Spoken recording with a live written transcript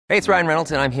Hey, it's Ryan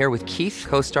Reynolds, and I'm here with Keith,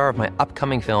 co-star of my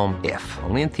upcoming film, If,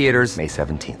 only in theaters May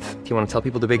 17th. Do you want to tell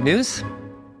people the big news?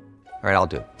 All right, I'll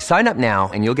do it. Sign up now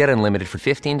and you'll get unlimited for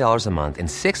 $15 a month and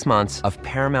 6 months of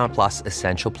Paramount Plus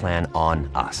Essential Plan on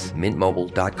us.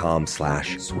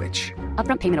 MintMobile.com/switch.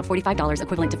 Upfront payment of $45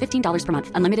 equivalent to $15 per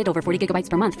month. Unlimited over 40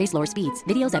 gigabytes per month. Face lower speeds.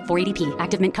 Videos at 480p.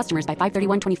 Active Mint customers by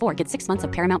 531.24 get 6 months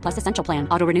of Paramount Plus Essential Plan.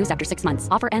 Auto renews after 6 months.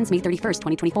 Offer ends May 31st,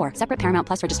 2024. Separate Paramount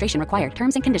Plus registration required.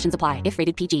 Terms and conditions apply if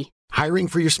rated PG. Hiring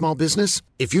for your small business?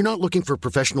 If you're not looking for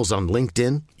professionals on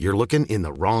LinkedIn, you're looking in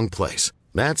the wrong place.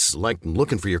 That's like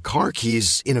looking for your car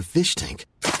keys in a fish tank.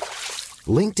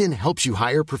 LinkedIn helps you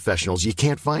hire professionals you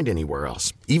can't find anywhere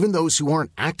else, even those who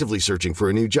aren't actively searching for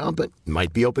a new job but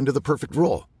might be open to the perfect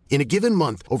role. In a given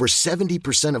month, over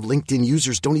 70% of LinkedIn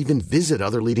users don't even visit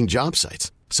other leading job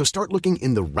sites. So start looking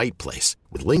in the right place.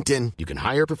 With LinkedIn, you can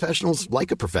hire professionals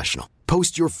like a professional.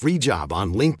 Post your free job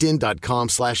on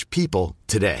linkedin.com/people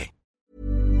today.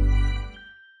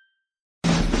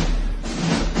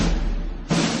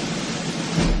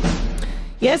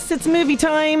 Yes, it's movie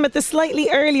time at the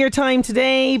slightly earlier time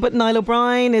today, but Niall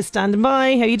O'Brien is standing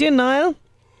by. How you doing, Niall?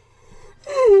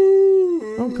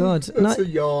 Oh God! That's a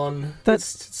yawn.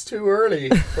 It's too early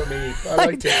for me.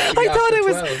 I thought I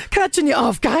was catching you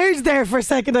off guard there for a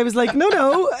second. I was like, no,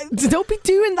 don't be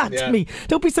doing that to me.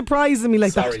 Don't be surprising me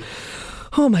like that.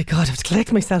 Oh my God, I have to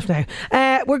collect myself now.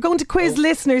 We're going to quiz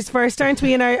listeners first, aren't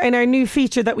we? In our new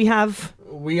feature that we have.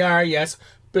 We are, yes.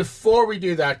 Before we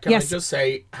do that, can I just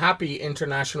say Happy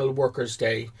International Workers'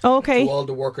 Day to all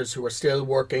the workers who are still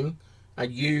working.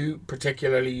 And you,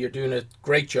 particularly, you're doing a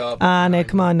great job. Now,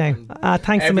 come on now.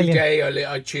 Thanks a million. Every day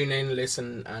I tune in,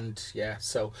 listen, and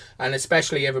and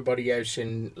especially everybody out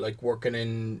in, like, working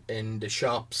in the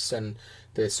shops and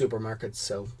the supermarkets.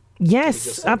 So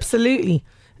yes, absolutely.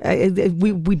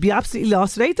 We'd be absolutely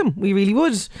lost without them. We really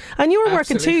would. And you're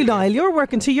working too, Niall. You're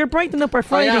working too. You're brightening up our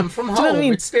Friday. I am from home. You know what I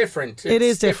mean? It's different. It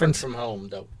is different from home,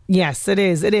 though. Yes, it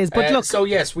is. But look. So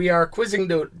yes, we are quizzing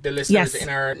the listeners in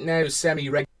our now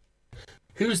semi-regular.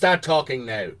 Who's That Talking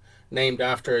Now? Named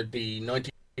after the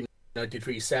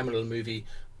 1993 seminal movie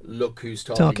Look Who's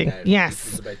Talking Now. Yes.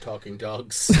 Which was about talking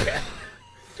dogs. Yeah.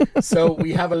 So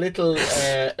we have a little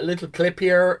clip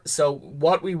here. So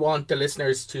what we want the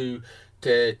listeners to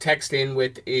text in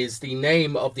with is the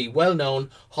name of the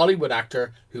well-known Hollywood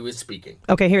actor who is speaking.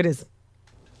 Okay, here it is.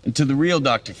 And to the real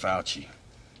Dr. Fauci,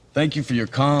 thank you for your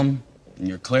calm and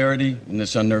your clarity in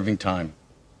this unnerving time.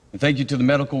 And thank you to the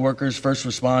medical workers, first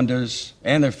responders,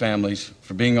 and their families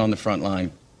for being on the front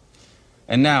line.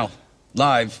 And now,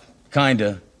 live,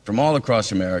 kinda, from all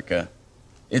across America,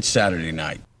 it's Saturday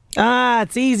night.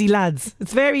 It's easy, lads.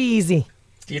 It's very easy.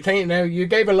 Do you think, now, you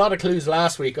gave a lot of clues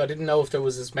last week. I didn't know if there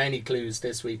was as many clues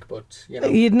this week, but,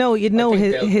 You'd know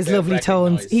his lovely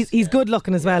tones. He's good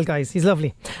looking as well, guys. He's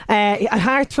lovely. A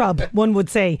heartthrob, one would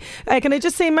say. Can I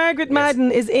just say Margaret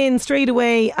Madden is in straight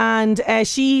away, and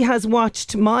she has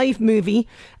watched my movie,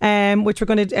 which we're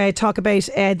going to talk about,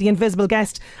 The Invisible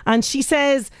Guest, and she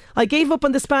says, I gave up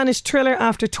on the Spanish thriller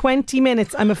after 20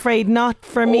 minutes. I'm afraid not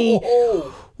for me.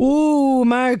 Ooh,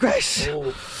 Margaret.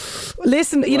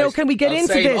 Listen, can we get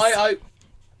into this?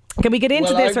 Can we get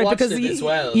into this, right? Because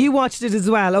you watched it as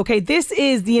well. Okay, this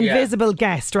is The Invisible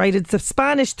Guest, right? It's a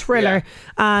Spanish thriller,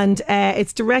 and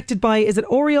it's directed by, is it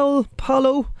Oriol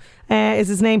Paulo? Is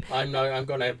his name? I'm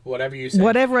going to, whatever you say.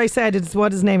 Whatever I said, it's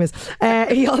what his name is.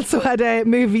 He also had a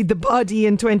movie, The Body,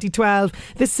 in 2012.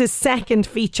 This is his second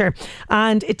feature,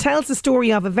 and it tells the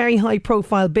story of a very high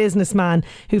profile businessman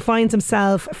who finds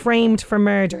himself framed for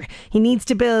murder. He needs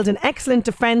to build an excellent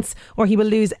defence or he will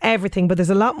lose everything, but there's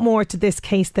a lot more to this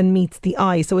case than meets the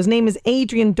eye. So his name is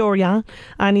Adrian Doria,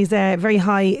 and he's a very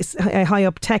high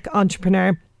up tech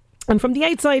entrepreneur. And from the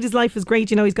outside, his life is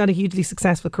great. He's got a hugely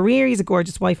successful career. He's a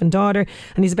gorgeous wife and daughter,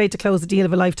 and he's about to close the deal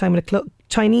of a lifetime with a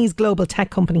Chinese global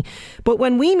tech company. But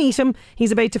when we meet him,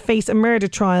 he's about to face a murder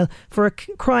trial for a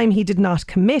crime he did not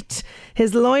commit.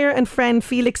 His lawyer and friend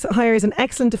Felix hires an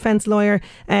excellent defence lawyer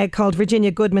called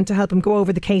Virginia Goodman to help him go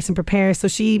over the case and prepare. So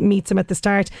she meets him at the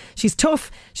start. She's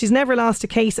tough. She's never lost a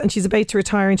case, and she's about to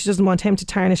retire, and she doesn't want him to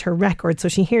tarnish her record. So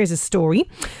she hears his story.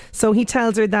 So he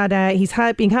tells her that he's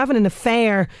been having an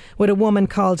affair with a woman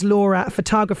called Laura, a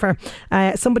photographer.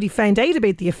 Somebody found out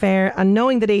about the affair, and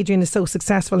knowing that Adrian is so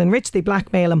successful and rich, they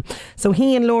blackmail him. So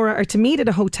he and Laura are to meet at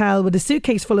a hotel with a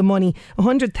suitcase full of money,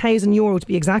 €100,000 to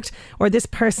be exact, or this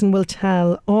person will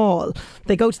tell all.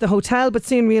 They go to the hotel but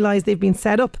soon realise they've been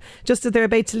set up. Just as they're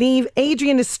about to leave,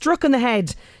 Adrian is struck on the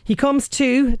head. He comes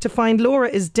to find Laura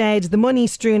is dead, the money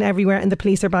strewn everywhere, and the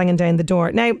police are banging down the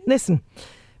door. Now listen,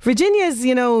 Virginia's,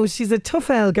 she's a tough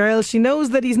L girl. She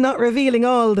knows that he's not revealing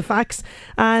all the facts,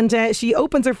 and she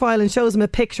opens her file and shows him a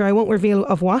picture. I won't reveal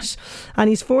of what, and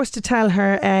he's forced to tell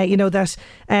her,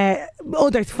 that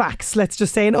other facts, let's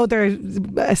just say, in other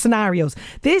scenarios.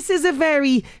 This is a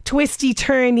very twisty,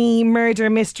 turny murder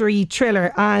mystery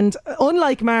thriller, and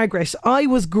unlike Margaret, I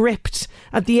was gripped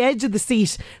at the edge of the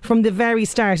seat from the very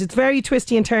start. It's very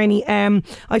twisty and turny.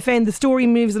 I found the story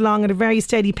moves along at a very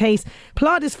steady pace.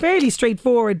 Plot is fairly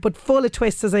straightforward, but full of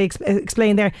twists, as I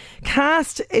explained there.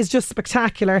 Cast is just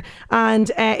spectacular,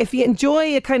 and if you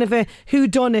enjoy a kind of a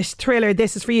whodunit thriller,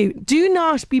 this is for you. Do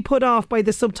not be put off by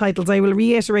the subtitles. I will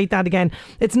reiterate that again.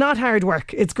 It's not hard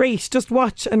work. It's great. Just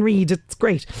watch and read. It's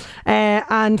great.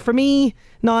 And for me,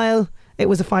 Niall, it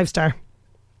was a 5-star.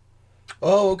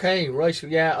 Oh, okay, right.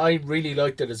 Yeah, I really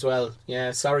liked it as well.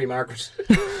 Yeah, sorry, Margaret.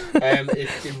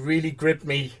 It really gripped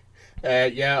me.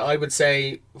 I would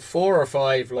say 4 or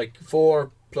 5, like 4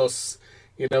 plus,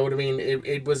 you know what I mean?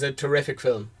 It was a terrific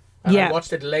film. And I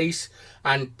watched it late,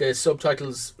 and the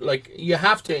subtitles, like, you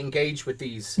have to engage with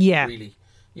these, really.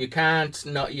 You can't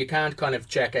kind of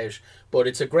check out, but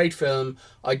it's a great film.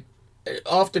 I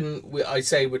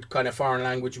say with kind of foreign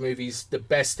language movies, the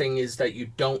best thing is that you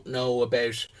don't know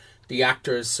about the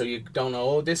actors, so you don't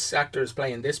know, this actor is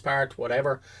playing this part,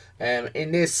 whatever.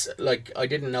 In this, like, I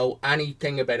didn't know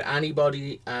anything about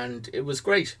anybody, and it was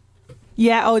great.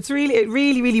 Yeah, it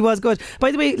really was good.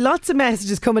 By the way, lots of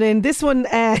messages coming in. This one,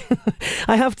 I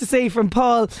have to say, from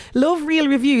Paul: love real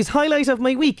reviews, highlight of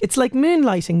my week. It's like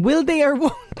moonlighting. Will they or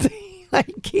won't they? I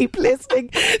keep listening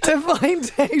to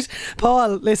find out.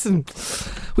 Paul, listen,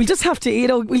 we'll just have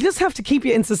to keep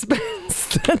you in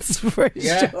suspense. That's for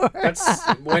sure. That's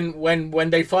when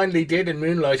they finally did in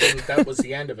Moonlighting, that was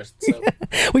the end of it. So.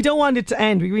 We don't want it to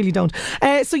end. We really don't.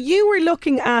 So you were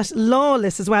looking at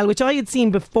Lawless as well, which I had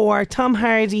seen before. Tom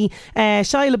Hardy,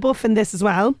 Shia LaBeouf in this as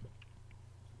well.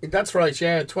 That's right,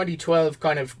 yeah. 2012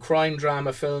 kind of crime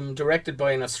drama film directed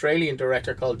by an Australian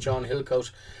director called John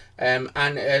Hillcoat. And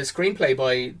a screenplay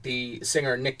by the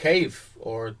singer Nick Cave,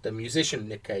 or the musician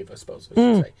Nick Cave, I suppose I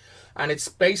should say. And it's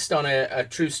based on a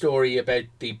true story about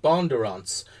the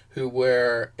Bondurants, who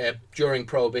were, during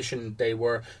Prohibition, they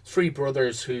were 3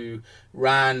 brothers who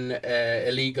ran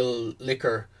illegal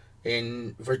liquor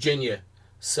in Virginia.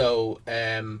 So,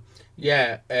 it's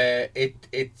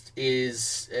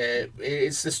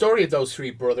the story of those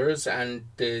 3 brothers and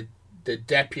the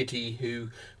deputy who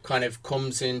kind of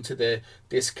comes into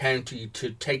this county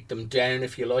to take them down,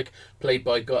 if you like, played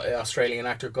by Australian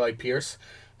actor Guy Pearce.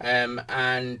 I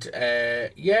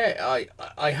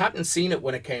hadn't seen it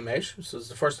when it came out, so it was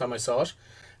the first time I saw it.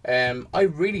 I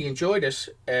really enjoyed it.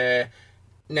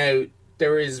 Now,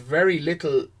 there is very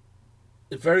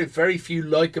few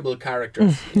likeable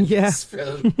characters in this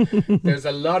film. There's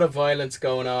a lot of violence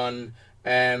going on.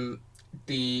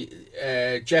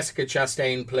 Jessica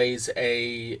Chastain plays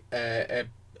a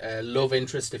love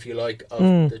interest, if you like,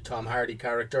 of the Tom Hardy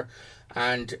character,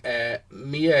 and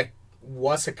Mia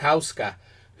Wasikowska,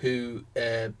 who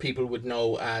people would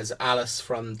know as Alice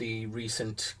from the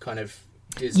recent kind of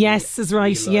Disney. Yes, is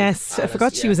right. Yes, Alice, I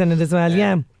forgot she was in it as well.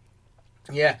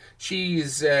 Yeah, she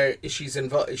is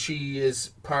involved. She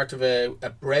is part of a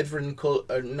brethren cult,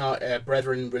 not a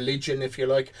brethren religion, if you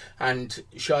like, and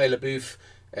Shia LaBeouf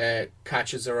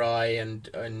catches her eye, and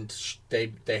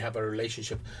they have a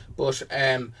relationship. But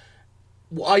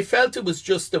I felt it was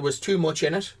just, there was too much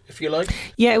in it, if you like.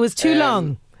 Yeah, it was too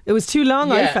long. It was too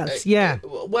long, I felt.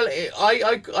 Well,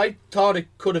 I thought it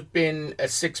could have been a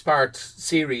 6-part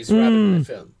series rather than a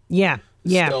film. Yeah.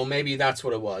 So maybe that's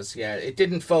what it was. Yeah, it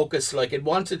didn't focus like it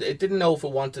wanted. It didn't know if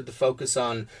it wanted to focus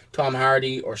on Tom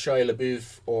Hardy or Shia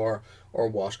LaBeouf or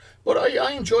what. But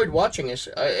I enjoyed watching it.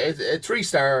 A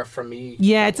 3-star from me.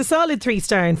 Yeah, it's a solid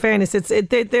 3-star. In fairness,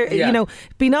 you know,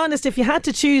 being honest, if you had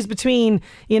to choose between,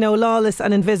 you know, Lawless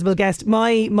and Invisible Guest,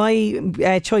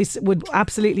 my choice would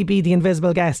absolutely be the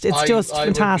Invisible Guest. It's just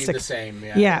fantastic. Would be the same.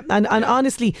 Yeah. And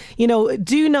honestly, you know,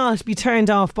 do not be turned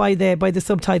off by the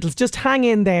subtitles. Just hang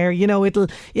in there. You know,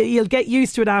 you'll get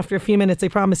used to it after a few minutes, I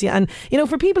promise you. And you know,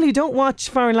 for people who don't watch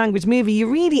foreign language movie,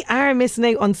 you really are missing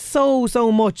out on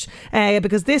so much.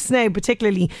 Because this now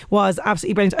particularly was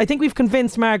absolutely brilliant. I think we've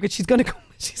convinced Margaret she's going to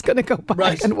go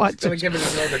back and watch it. She's going to give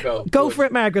it another go. Go for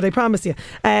it, Margaret, I promise you.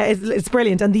 It's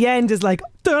brilliant, and the end is like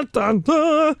dun, dun,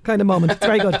 dun, kind of moment. It's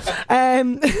very good.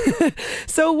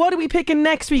 So what are we picking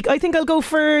next week? I think I'll go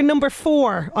for number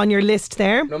 4 on your list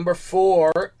there. Number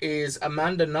 4 is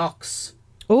Amanda Knox.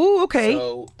 Oh, okay.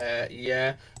 So,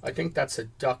 I think that's a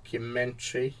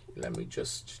documentary. Let me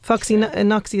just... Foxy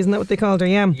Knoxy, isn't that what they called her?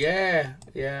 Yeah.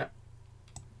 Yeah.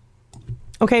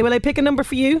 Okay, will I pick a number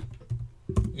for you?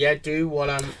 Yeah, do what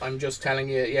I'm just telling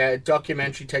you. Yeah, a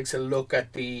documentary takes a look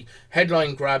at the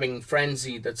headline-grabbing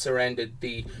frenzy that surrounded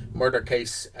the murder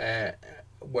case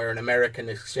where an American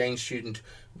exchange student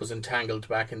was entangled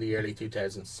back in the early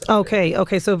 2000s. So,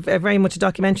 Okay, so very much a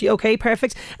documentary. Okay,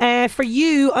 perfect. For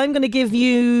you, I'm going to give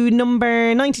you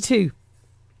number 92.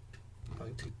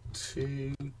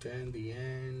 92, down the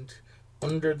end.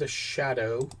 Under the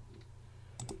Shadow.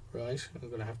 Right, I'm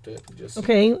going to have to just...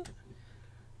 Okay.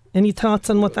 Any thoughts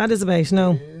on what that is about?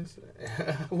 No.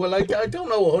 Well, I don't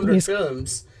know 100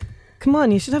 films. Come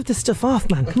on, you should have this stuff off,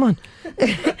 man. Come on.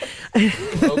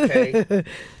 Okay.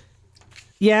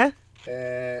 Yeah?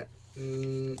 Wait.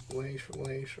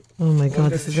 Oh my God, Under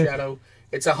this the is Shadow.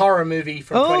 It's a horror movie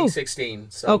from 2016.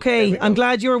 So okay, I'm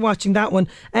glad you're watching that one.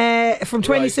 From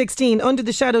 2016, right. Under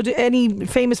the Shadow. Any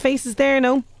famous faces there?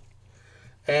 No.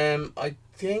 I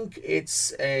think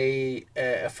it's a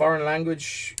foreign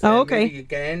language movie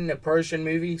again, a Persian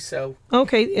movie. So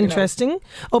okay, interesting.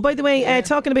 Oh, by the way,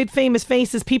 talking about famous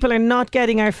faces, people are not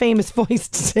getting our famous voice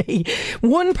today.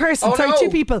 One person, two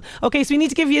people. Okay, so we need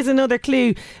to give you another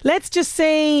clue. Let's just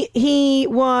say he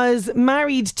was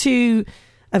married to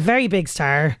a very big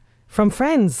star from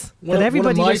Friends. One of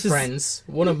my friends.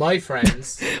 One of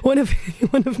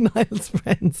Niall's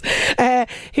friends,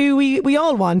 who we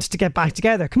all want to get back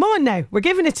together. Come on now, we're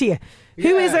giving it to you. Yeah.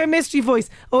 Who is our mystery voice?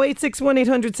 0861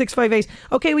 800 658.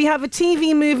 Okay, we have a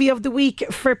TV movie of the week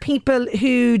for people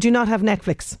who do not have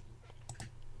Netflix.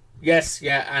 Yes,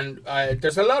 yeah, and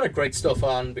there's a lot of great stuff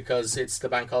on because it's the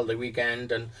bank holiday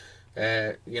weekend and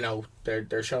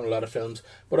they're showing a lot of films.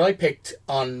 But I picked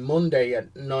on Monday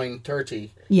at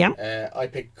 9:30. Yeah. I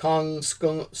picked Kong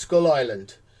Skull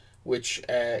Island, which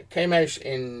came out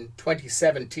in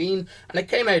 2017, and it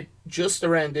came out just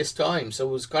around this time, so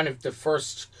it was kind of the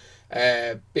first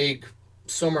big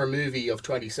summer movie of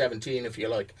 2017, if you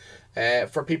like.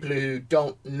 For people who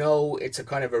don't know, it's a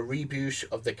kind of a reboot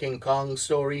of the King Kong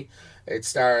story. It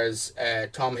stars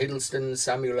Tom Hiddleston,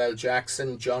 Samuel L.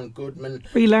 Jackson, John Goodman.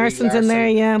 Brie Larson's in there,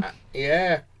 yeah.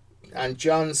 Yeah, and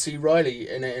John C. Reilly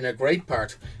in a great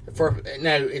part.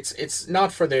 Now, it's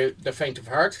not for the faint of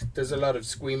heart. There's a lot of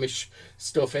squeamish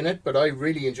stuff in it, but I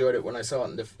really enjoyed it when I saw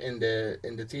it in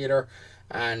the theatre.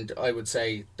 And I would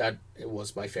say that it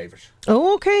was my favourite.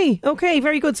 Oh, okay,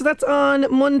 very good. So that's on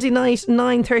Monday night,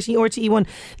 9:30 RTE1.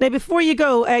 Now, before you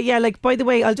go, by the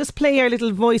way, I'll just play our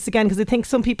little voice again because I think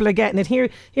some people are getting it. Here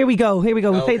we go.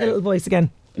 We'll play the little voice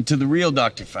again. And to the real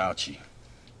Dr. Fauci,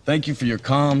 thank you for your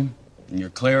calm and your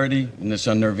clarity in this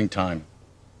unnerving time.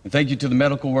 And thank you to the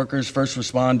medical workers, first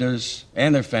responders,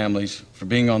 and their families for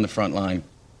being on the front line.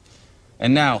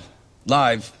 And now,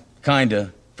 live,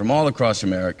 kinda, from all across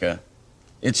America,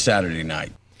 it's Saturday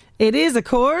night. It is, of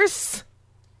course.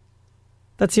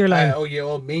 That's your line.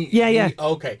 Me? Yeah. Me?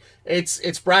 Okay.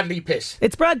 It's Bradley Pitt.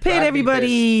 It's Brad Pitt,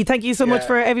 everybody. Thank you so much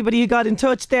for everybody who got in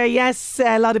touch there. Yes,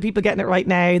 a lot of people getting it right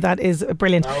now. That is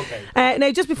brilliant. Okay.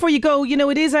 Now, just before you go,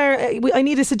 it is I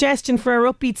need a suggestion for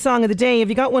our upbeat song of the day. Have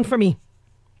you got one for me?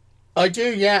 I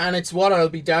do, yeah, and it's what I'll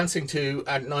be dancing to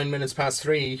at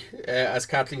 3:09, as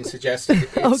Kathleen suggested.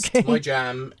 It's my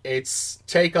jam. It's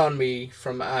Take On Me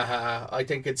from a-ha. I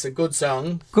think it's a good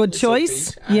song. Good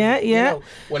choice. And, yeah.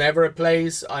 Whenever it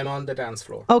plays, I'm on the dance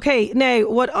floor. Okay, now,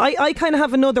 what I kind of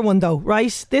have another one though,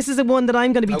 right? This is the one that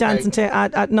I'm going to be dancing to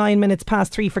at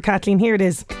 3:09 for Kathleen. Here it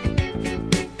is.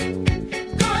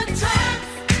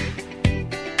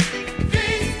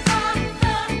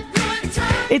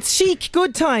 It's Chic,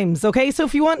 Good Times, okay? So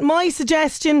if you want my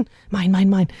suggestion,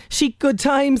 mine, Chic, Good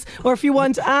Times, or if you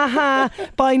want a-ha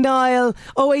by Niall,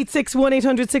 0861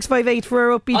 800 658 for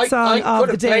our upbeat song of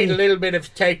the day. I could have played a little bit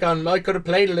of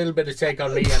Take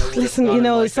On Me. And it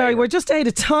listen, sorry, we're just out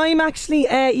of time, actually.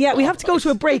 We have to go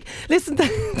to a break. Listen,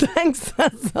 thanks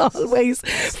as always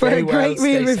for great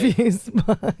real reviews.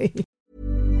 Bye.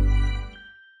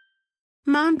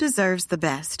 Mom deserves the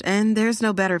best, and there's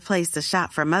no better place to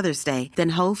shop for Mother's Day than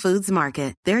Whole Foods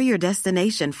Market. They're your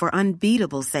destination for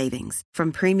unbeatable savings,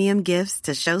 from premium gifts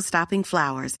to show-stopping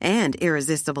flowers and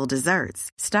irresistible desserts.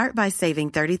 Start by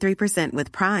saving 33%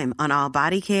 with Prime on all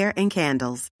body care and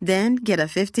candles. Then get a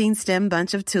 15-stem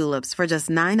bunch of tulips for just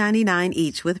 $9.99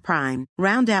 each with Prime.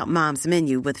 Round out Mom's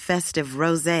menu with festive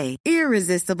rosé,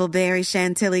 irresistible berry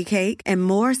chantilly cake, and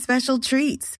more special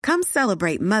treats. Come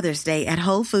celebrate Mother's Day at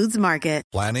Whole Foods Market.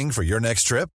 Planning for your next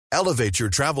trip? Elevate your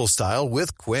travel style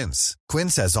with Quince.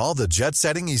 Quince has all the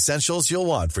jet-setting essentials you'll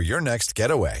want for your next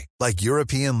getaway, like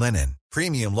European linen,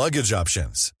 premium luggage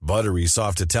options, buttery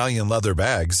soft Italian leather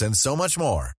bags, and so much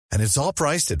more. And it's all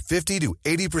priced at 50 to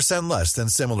 80% less than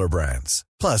similar brands.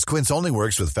 Plus, Quince only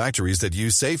works with factories that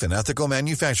use safe and ethical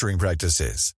manufacturing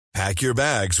practices. Pack your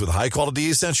bags with high-quality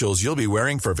essentials you'll be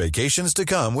wearing for vacations to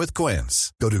come with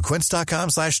Quince. Go to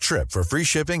quince.com/trip for free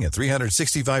shipping and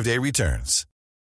 365-day returns.